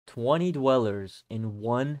20 dwellers in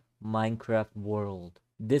one Minecraft world.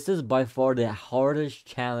 This is by far the hardest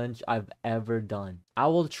challenge I've ever done. I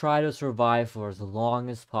will try to survive for as long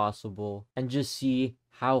as possible and just see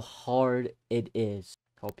how hard it is.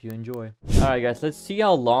 Hope you enjoy. Alright guys, let's see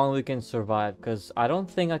how long we can survive, because I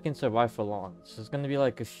don't think I can survive for long. It's just gonna be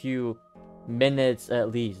like a few minutes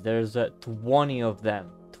at least. There's 20 of them.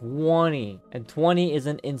 20. And 20 is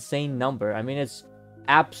an insane number. I mean, it's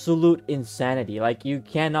absolute insanity. Like, you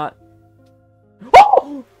cannot...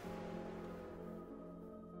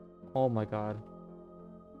 Oh my god.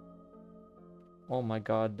 Oh my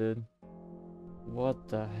god, dude. What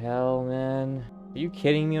the hell, man? Are you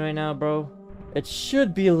kidding me right now, bro? It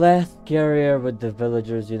should be less scarier with the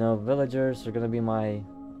villagers, you know. Villagers are gonna be my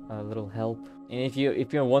little help. And if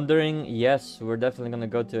you're wondering, yes, we're definitely gonna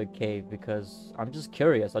go to a cave because I'm just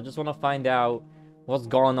curious. I just want to find out what's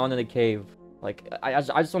going on in the cave. Like, I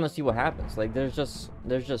just want to see what happens. Like, there's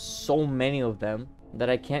just so many of them that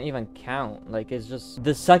I can't even count. Like, it's just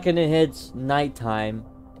the second it hits nighttime,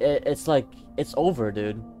 it's like it's over,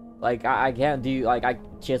 dude. Like, I can't do, like, I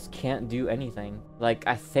just can't do anything. Like,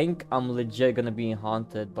 I think I'm legit gonna be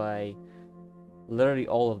haunted by literally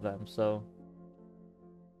all of them, so.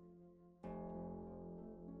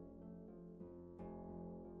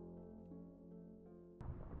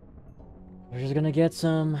 We're just gonna get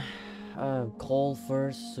some coal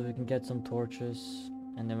first so we can get some torches.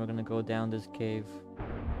 And then we're gonna go down this cave.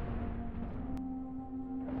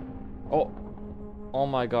 Oh! Oh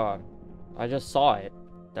my god. I just saw it.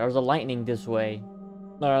 There was a lightning this way.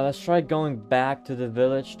 Alright, let's try going back to the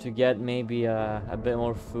village to get maybe a bit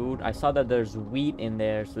more food. I saw that there's wheat in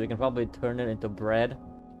there, so we can probably turn it into bread,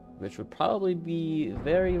 which would probably be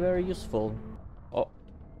very, very useful. Oh,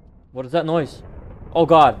 what is that noise? Oh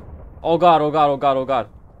god. Oh god, oh god, oh god, oh god.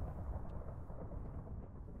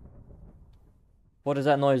 What is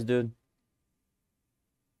that noise, dude?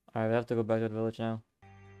 Alright, we have to go back to the village now.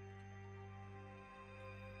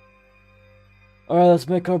 Alright, let's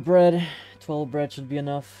make our bread. 12 bread should be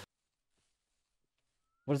enough.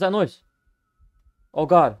 What is that noise? Oh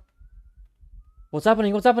god. What's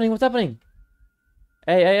happening? What's happening? What's happening?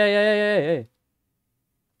 Hey, hey, hey, hey, hey, hey, hey.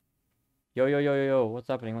 Yo, yo, yo, yo, yo. What's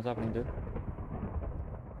happening? What's happening, dude?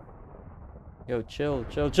 Yo, chill,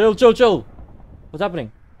 chill, chill, chill, chill. What's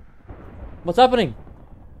happening? What's happening?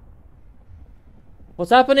 What's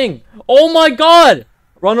happening? Oh my god!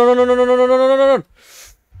 Run, run, run, run, run, run, run, run, run, run, run.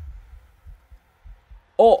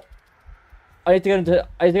 Oh, I need to get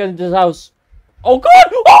into this house. Oh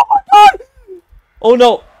god! Oh my god! Oh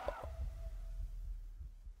no!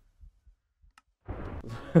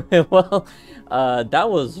 Well, that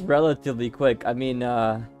was relatively quick. I mean,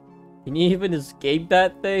 can you even escape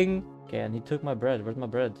that thing? Okay, and he took my bread. Where's my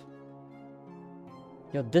bread?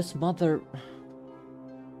 Yo, this mother...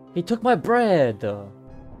 He took my bread!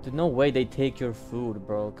 There's no way they take your food,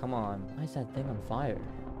 bro. Come on. Why is that thing on fire?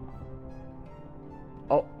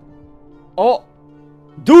 Oh. Oh!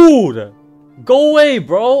 Dude! Go away,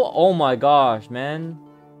 bro! Oh my gosh, man.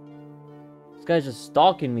 This guy's just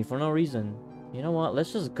stalking me for no reason. You know what?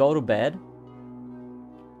 Let's just go to bed.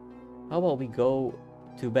 How about we go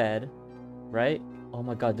to bed? Right? Oh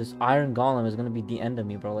my god, this iron golem is gonna be the end of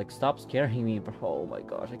me, bro. Like, stop scaring me, bro. Oh my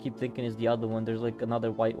gosh, I keep thinking it's the other one. There's like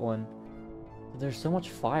another white one. There's so much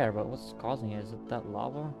fire, but what's causing it? Is it that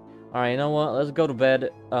lava? Alright, you know what? Let's go to bed.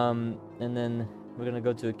 And then we're gonna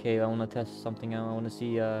go to a cave. I wanna test something out. I wanna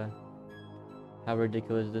see how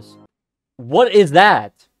ridiculous this. What is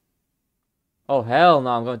that? Oh hell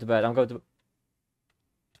no, I'm going to bed. I'm going to...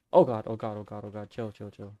 Oh god, oh god, oh god, oh god. Chill,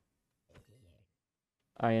 chill, chill.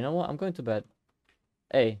 Alright, you know what? I'm going to bed.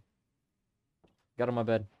 Hey. Get on my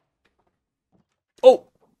bed. Oh!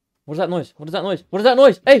 What is that noise? What is that noise? What is that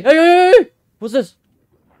noise? Hey, hey, hey, hey, hey! What's this?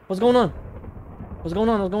 What's going on? What's going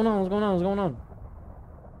on? What's going on? What's going on? What's going on?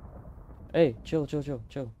 Hey, chill, chill, chill,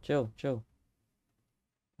 chill, chill, chill.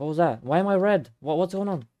 What was that? Why am I red? What's going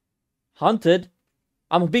on? Hunted?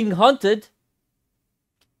 I'm being hunted?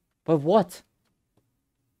 But what?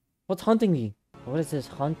 What's hunting me? What is this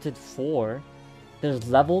hunted for? There's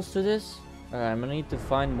levels to this? Alright, I'm gonna need to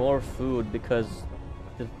find more food because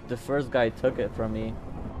the first guy took it from me.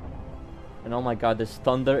 And oh my god, this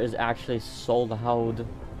thunder is actually so loud.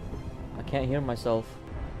 I can't hear myself.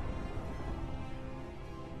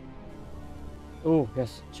 Oh,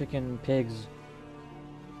 yes, chicken, pigs.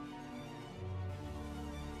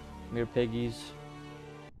 Mere piggies.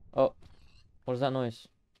 Oh, what is that noise?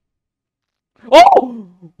 Oh!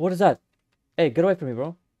 What is that? Hey, get away from me,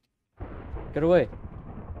 bro. Get away.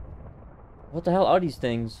 What the hell are these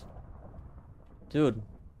things? Dude,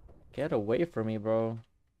 get away from me, bro.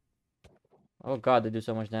 Oh god, they do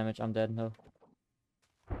so much damage. I'm dead, no.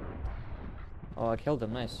 Oh, I killed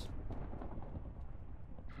him, nice.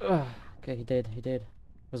 Ugh. Okay, he did.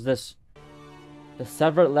 What's this? The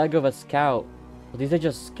severed leg of a scout. Well, these are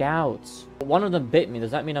just scouts. One of them bit me.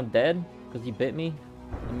 Does that mean I'm dead? Because he bit me?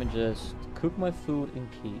 Let me just cook my food in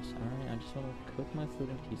peace. Alright, I just want to cook my food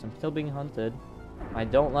in peace. I'm still being hunted. I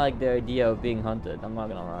don't like the idea of being hunted. I'm not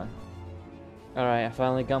gonna lie. Alright, I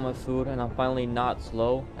finally got my food and I'm finally not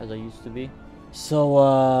slow as I used to be. So,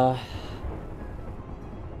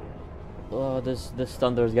 oh, this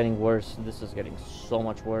thunder is getting worse. This is getting so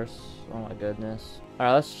much worse. Oh my goodness.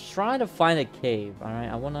 Alright, let's try to find a cave. Alright,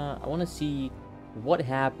 I wanna see what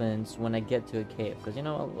happens when I get to a cave. Because, you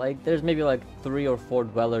know, like, there's maybe like 3 or 4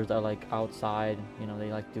 dwellers that are like outside. You know,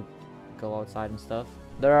 they like to go outside and stuff.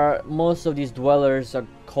 Most of these dwellers are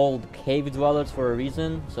called cave dwellers for a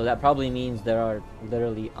reason. So that probably means they are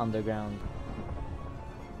literally underground.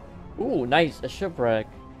 Ooh, nice, a shipwreck.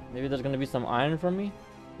 Maybe there's gonna be some iron for me.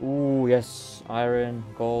 Ooh, yes, iron,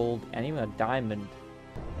 gold, and even a diamond.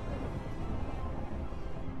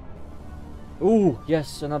 Ooh,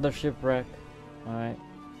 yes, another shipwreck. Alright,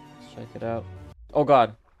 let's check it out. Oh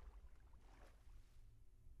god.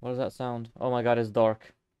 What does that sound? Oh my god, it's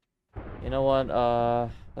dark. You know what,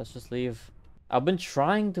 let's just leave. I've been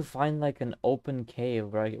trying to find like an open cave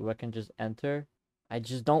where I can just enter. I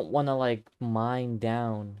just don't want to like mine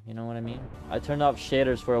down, you know what I mean? I turned off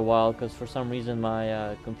shaders for a while because for some reason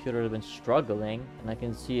my computer has been struggling, and I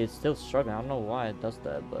can see it's still struggling. I don't know why it does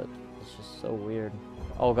that, but it's just so weird.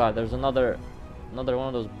 Oh god, there's another one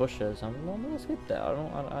of those bushes. I'm gonna skip that. I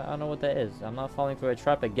don't know what that is. I'm not falling for a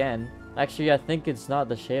trap again. Actually, I think it's not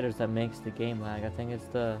the shaders that makes the game lag. I think it's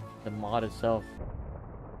the mod itself.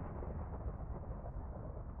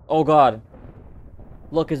 Oh god.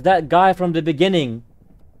 Look, it's that guy from the beginning.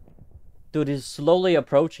 Dude, he's slowly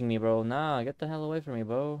approaching me, bro. Nah, get the hell away from me,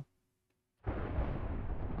 bro.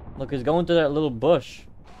 Look, he's going to that little bush.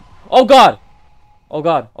 Oh god! Oh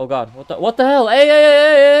god, oh god. What the hell?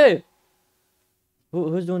 Hey!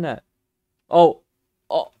 Who's doing that? Oh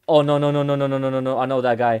no. I know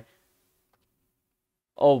that guy.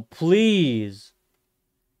 Oh, please.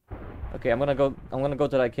 Okay, I'm gonna go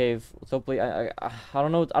to that cave. So please, I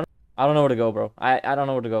don't know. I don't know where to go, bro. I don't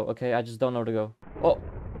know where to go. Okay, I just don't know where to go. Oh,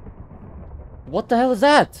 what the hell is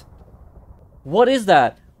that? What is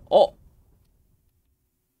that? Oh,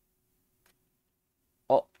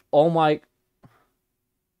 oh my.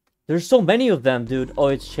 There's so many of them, dude. Oh,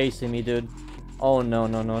 it's chasing me, dude. Oh no.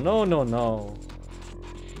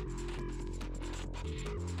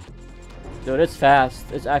 Dude, it's fast.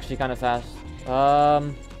 It's actually kind of fast.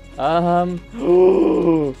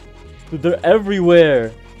 Dude, they're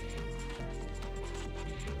everywhere.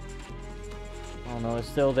 Oh no, it's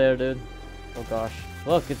still there, dude. Oh gosh.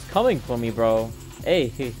 Look, it's coming for me, bro.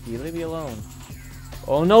 Hey, you leave me alone.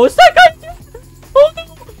 Oh no, it's that guy! Oh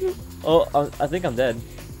no! Oh, I think I'm dead.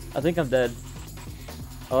 I think I'm dead.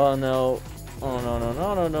 Oh no. Oh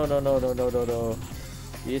no.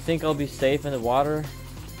 Do you think I'll be safe in the water?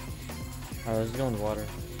 Alright, let's go in the water.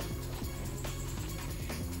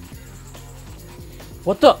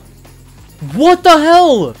 What the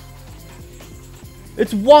hell?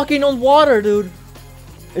 It's walking on water, dude.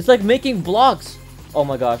 It's like making blocks. Oh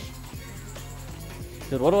my gosh.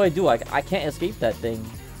 Dude, what do? I can't escape that thing.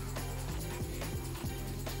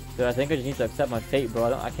 Dude, I think I just need to accept my fate,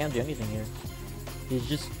 bro. I can't do anything here. He's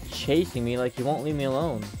just chasing me like he won't leave me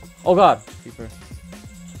alone. Oh god. Creeper.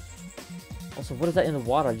 Also, what is that in the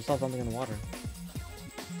water? I just saw something in the water.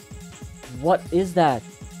 What is that?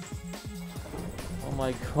 Oh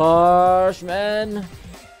my gosh, man.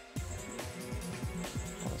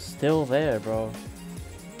 Oh, still there, bro.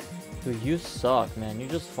 Dude, you suck, man. You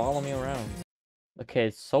just follow me around. Okay,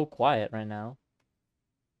 it's so quiet right now.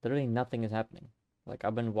 Literally nothing is happening. Like,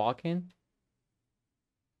 I've been walking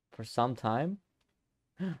for some time.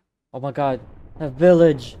 Oh my god. A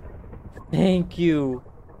village. Thank you.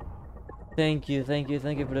 Thank you for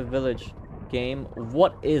the village. Game.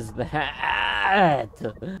 What is that?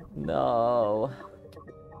 No.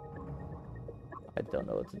 I don't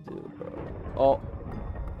know what to do, bro. Oh.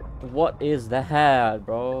 What is that,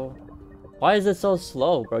 bro? Why is it so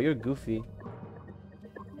slow, bro? You're goofy.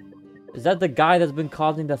 Is that the guy that's been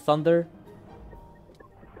causing the thunder?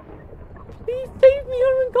 Please save me,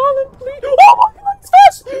 Aaron Garland, please. Oh my god, it's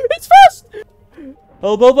fast! It's fast!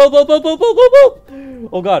 Help. Oh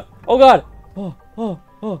god.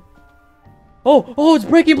 Oh, it's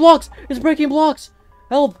breaking blocks! It's breaking blocks!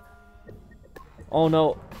 Help! Oh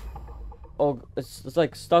no. Oh, it's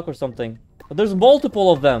like stuck or something. But there's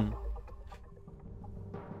multiple of them.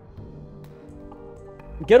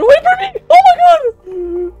 Get away from me! Oh my god!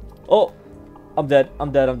 Oh, I'm dead.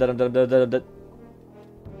 I'm dead. I'm dead. I'm dead. I'm dead. I'm dead. I'm dead.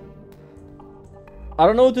 I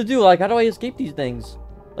don't know what to do. Like, how do I escape these things?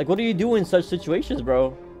 Like, what do you do in such situations,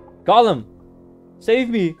 bro? Gollum, save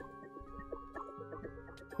me!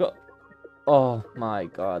 Go. Oh my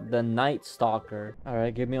god, the Night Stalker.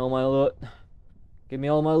 Alright, give me all my loot. Give me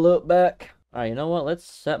all my loot back. Alright, you know what? Let's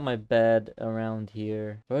set my bed around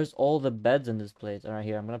here. Where's all the beds in this place? Alright,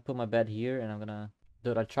 here. I'm gonna put my bed here and I'm gonna...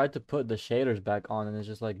 Dude, I tried to put the shaders back on and it's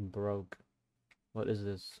just like broke. What is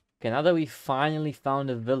this? Okay, now that we finally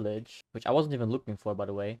found a village, which I wasn't even looking for, by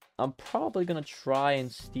the way, I'm probably gonna try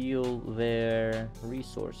and steal their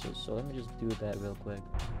resources. So let me just do that real quick.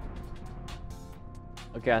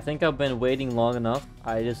 Okay, I think I've been waiting long enough.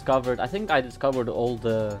 I think I discovered all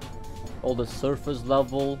the surface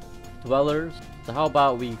level dwellers. So how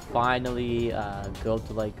about we finally go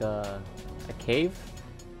to like a cave?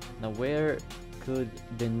 Now where could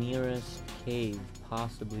the nearest cave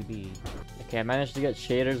possibly be? Okay, I managed to get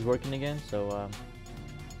shaders working again, so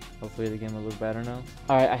hopefully the game will look better now.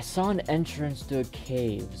 Alright, I saw an entrance to a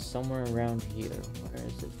cave somewhere around here. Where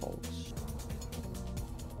is it, folks?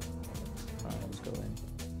 Alright, let's go in.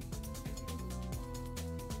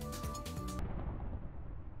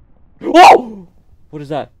 Whoa! What is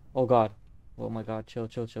that? Oh god. Oh my god, chill.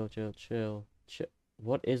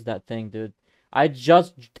 What is that thing, dude? I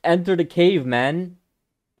just entered a cave, man.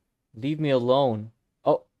 Leave me alone.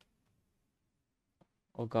 Oh.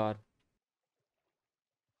 Oh god.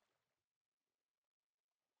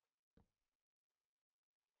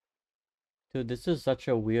 Dude, this is such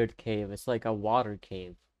a weird cave. It's like a water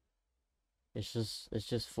cave. It's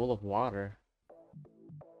just full of water.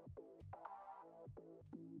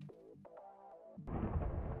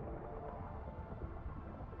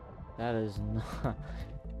 That is not...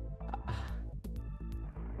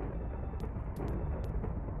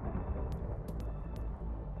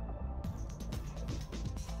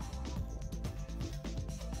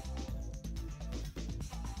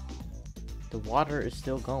 The water is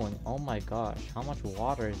still going. Oh my gosh, how much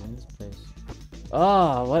water is in this place?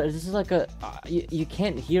 Ah, what? This is like a... you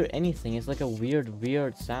can't hear anything. It's like a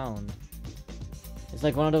weird sound. It's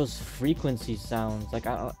like one of those frequency sounds. Like,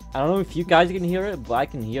 I don't know if you guys can hear it, but I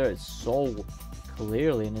can hear it so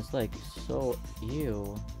clearly. And it's like, so...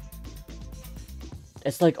 Ew.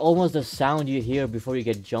 It's like almost the sound you hear before you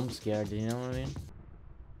get jump scared. You know what I mean?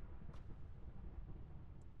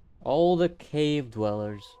 All the cave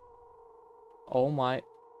dwellers. Oh my...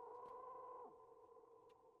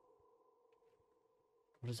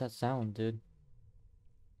 What does that sound, dude?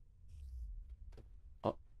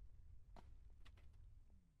 Oh.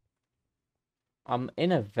 I'm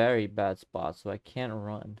in a very bad spot, so I can't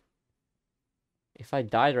run. If I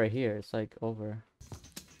died right here, it's like over.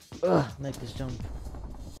 Ugh, make this jump.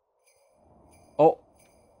 Oh.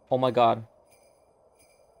 Oh my god.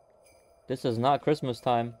 This is not Christmas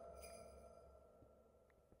time.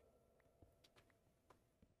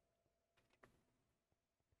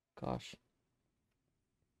 Gosh.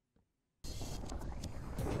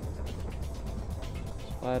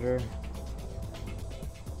 Spider.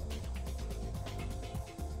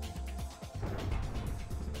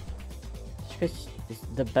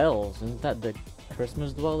 The bells, isn't that the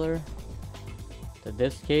Christmas dweller?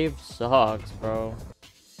 This cave sucks, bro.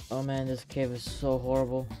 Oh man, this cave is so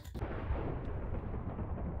horrible.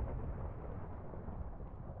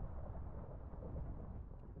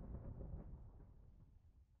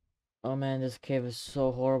 Oh man, this cave is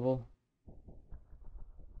so horrible.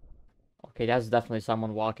 Okay, that's definitely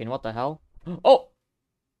someone walking. What the hell? Oh!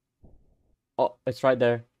 Oh, it's right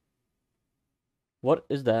there. What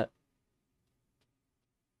is that?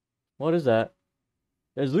 What is that?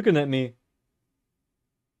 It's looking at me.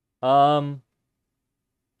 You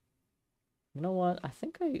know what? I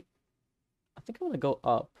think I'm gonna go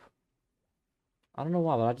up. I don't know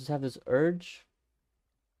why, but I just have this urge.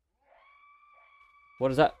 What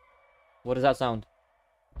is that? What does that sound?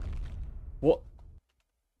 What?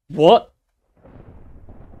 What?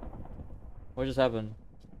 What just happened?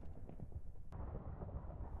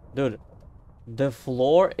 Dude, the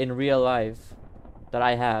floor in real life that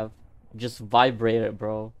I have just vibrated,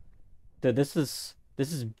 bro. Dude, this is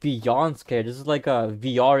beyond scary. This is like a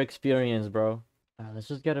VR experience, bro. Alright, let's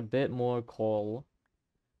just get a bit more coal.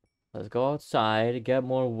 Let's go outside, get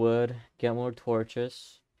more wood, get more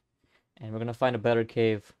torches. And we're gonna find a better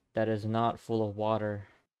cave that is not full of water.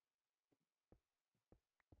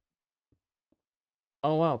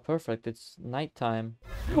 Oh wow, perfect. It's nighttime.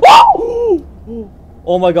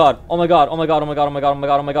 Oh my god. Oh my god. Oh my god. Oh my god. Oh my god. Oh my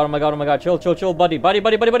god. Oh my god. Oh my god. Oh my god. Chill, buddy. Buddy.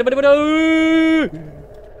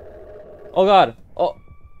 Oh god. Oh.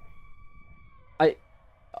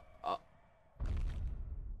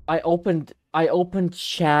 I opened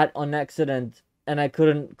chat on accident and I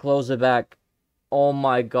couldn't close it back. Oh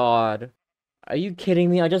my god. Are you kidding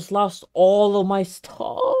me? I just lost all of my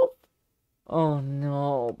stuff. Oh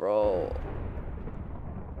no, bro.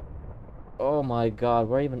 Oh my god,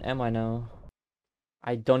 where even am I now?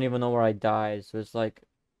 I don't even know where I died, so it's like,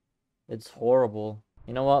 it's horrible.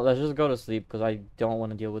 You know what? Let's just go to sleep because I don't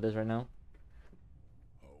want to deal with this right now.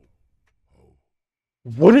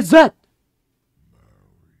 What is that?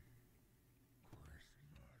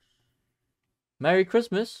 Merry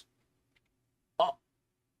Christmas.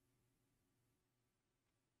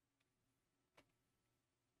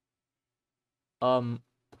 Oh.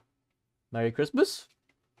 Merry Christmas?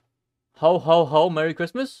 Ho ho ho, Merry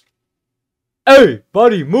Christmas? Hey,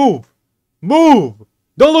 buddy, move! Move!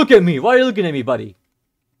 Don't look at me! Why are you looking at me, buddy?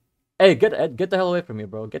 Hey, get the hell away from me,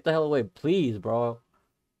 bro. Get the hell away, please, bro.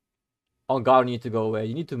 Oh god, you need to go away.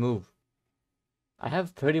 You need to move. I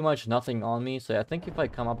have pretty much nothing on me, so I think if I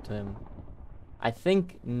come up to him, I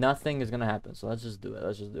think nothing is gonna happen. So let's just do it.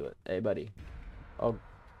 Let's just do it. Hey, buddy. Oh.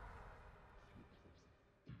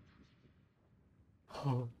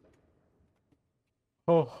 Ho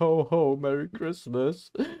ho ho ho! Merry Christmas.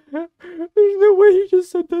 There's no way you just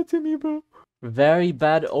said that to me, bro. Very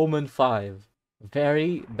bad omen 5.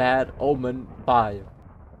 Very bad omen 5.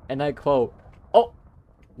 And I quote. Oh,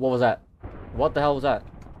 what was that? What the hell was that?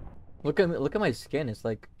 Look at me, look at my skin. It's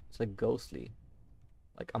like ghostly.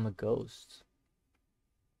 Like I'm a ghost.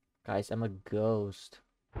 Guys, I'm a ghost.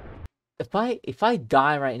 If I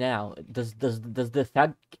die right now, does the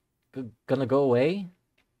effect gonna go away?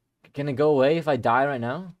 Can it go away if I die right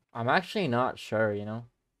now? I'm actually not sure, you know.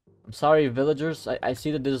 I'm sorry, villagers. I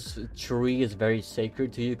see that this tree is very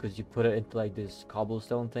sacred to you because you put it into like this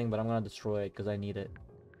cobblestone thing, but I'm gonna destroy it because I need it.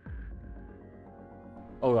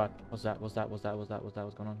 Oh god, what's that? What's that? What's that? What's that? What's that?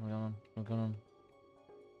 What's going on? What's going on? What's going on?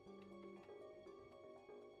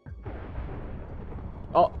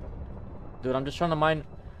 Oh, dude, I'm just trying to mine.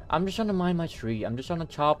 I'm just trying to mine my tree. I'm just trying to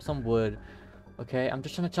chop some wood. Okay, I'm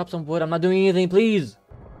just trying to chop some wood. I'm not doing anything, please.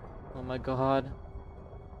 Oh my god.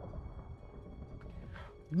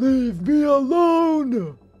 Leave me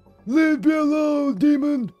alone! Leave me alone,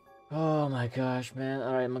 demon! Oh my gosh, man.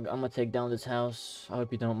 Alright, I'm gonna take down this house. I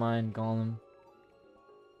hope you don't mind, Gollum.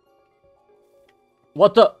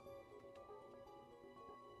 What the?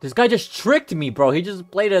 This guy just tricked me, bro. He just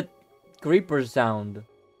played a creeper sound.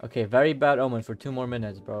 Okay, very bad omen for 2 more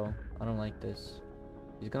minutes, bro. I don't like this.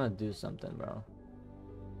 He's gonna do something, bro.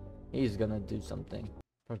 He's gonna do something.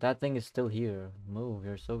 Bro, that thing is still here. Move,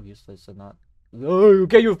 you're so useless and not... Oh,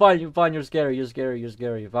 okay, you're fine, you're fine, you're scary, you're scary, you're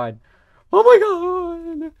scary, you're fine. Oh my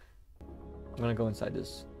god! I'm gonna go inside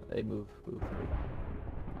this. Hey, move, move, move.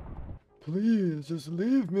 Please, just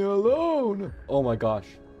leave me alone! Oh my gosh.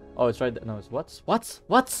 Oh, it's right there. No, it's what?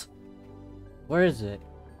 What? Where is it?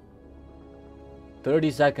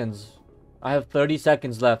 30 seconds. I have 30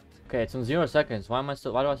 seconds left. Okay, it's on 0 seconds. Why do I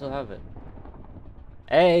still have it?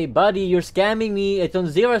 Hey, buddy, you're scamming me. It's on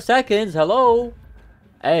 0 seconds. Hello?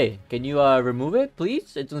 Hey, can you remove it,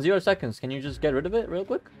 please? It's on 0 seconds. Can you just get rid of it real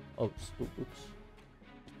quick? Oh, oops.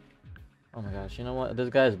 Oh my gosh, you know what? This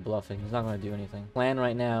guy is bluffing. He's not gonna do anything. Plan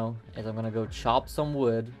right now is I'm gonna go chop some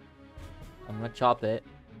wood. I'm gonna chop it.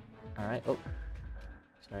 Alright. Oh.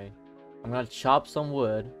 Sorry. I'm gonna chop some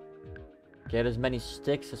wood. Get as many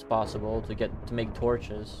sticks as possible to make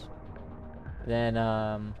torches. Then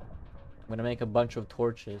I'm gonna make a bunch of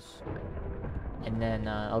torches. And then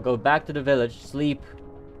I'll go back to the village, sleep.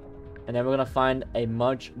 And then we're gonna find a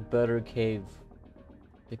much better cave.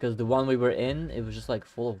 Because the one we were in, it was just like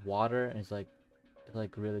full of water and it's like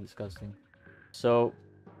really disgusting. So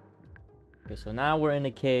okay, so now we're in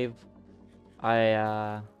a cave.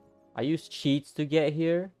 I used cheats to get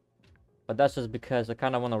here, but that's just because I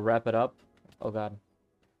kind of want to wrap it up. Oh god.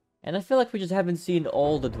 And I feel like we just haven't seen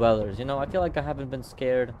all the dwellers, you know? I feel like I haven't been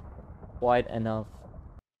scared quite enough.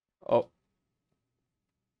 Oh.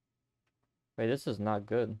 Wait, this is not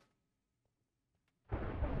good.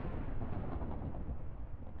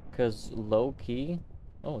 Because low key...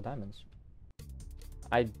 Oh, diamonds.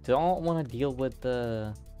 I don't want to deal with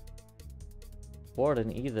the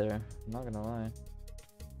warden either. I'm not gonna lie.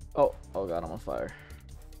 Oh god, I'm on fire.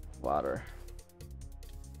 Water.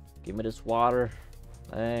 Give me this water.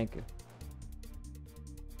 Thank you.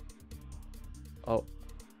 Oh.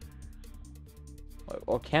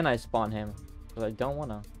 Or can I spawn him? Because I don't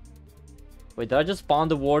wanna. Wait, did I just spawn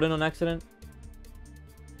the warden on accident?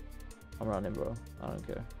 I'm running, bro. I don't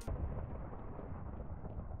care.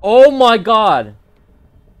 Oh my god!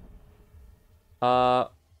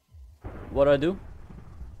 What do I do?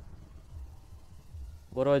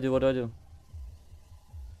 What do I do? What do I do?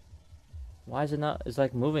 Why is it not? It's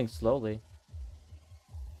like moving slowly.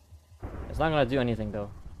 It's not gonna do anything though.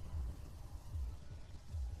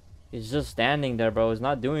 He's just standing there, bro. He's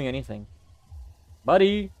not doing anything.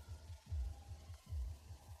 Buddy!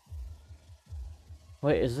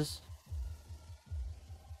 Wait, is this...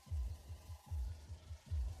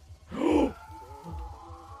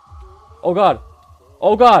 Oh god!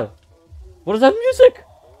 Oh god! What is that music?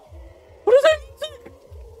 What is that music?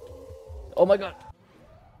 Oh my god.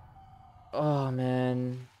 Oh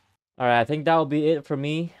man. Alright, I think that'll be it for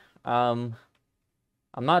me. I'm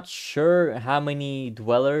not sure how many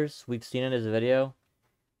dwellers we've seen in this video,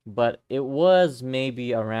 but it was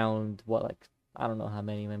maybe around, what, like, I don't know how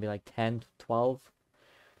many, maybe like 10, 12.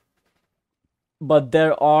 But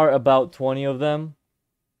there are about 20 of them.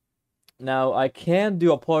 Now, I can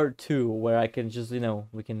do a part 2 where I can just,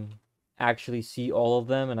 we can actually see all of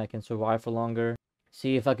them and I can survive for longer.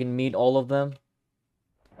 See if I can meet all of them.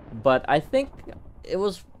 But I think it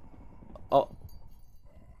was... Oh.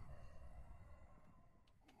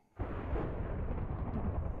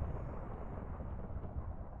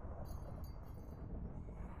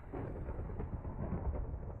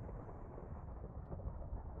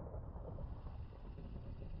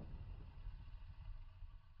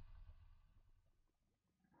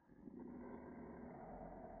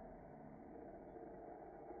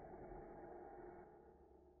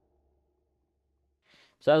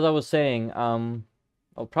 So as I was saying, I'll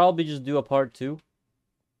probably just do a part 2.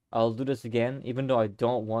 I'll do this again, even though I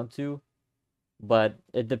don't want to. But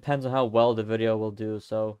it depends on how well the video will do.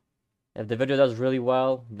 So if the video does really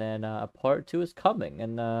well, then a part 2 is coming.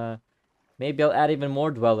 And maybe I'll add even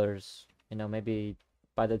more dwellers. Maybe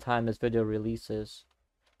by the time this video releases,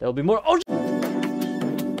 there will be more... Oh!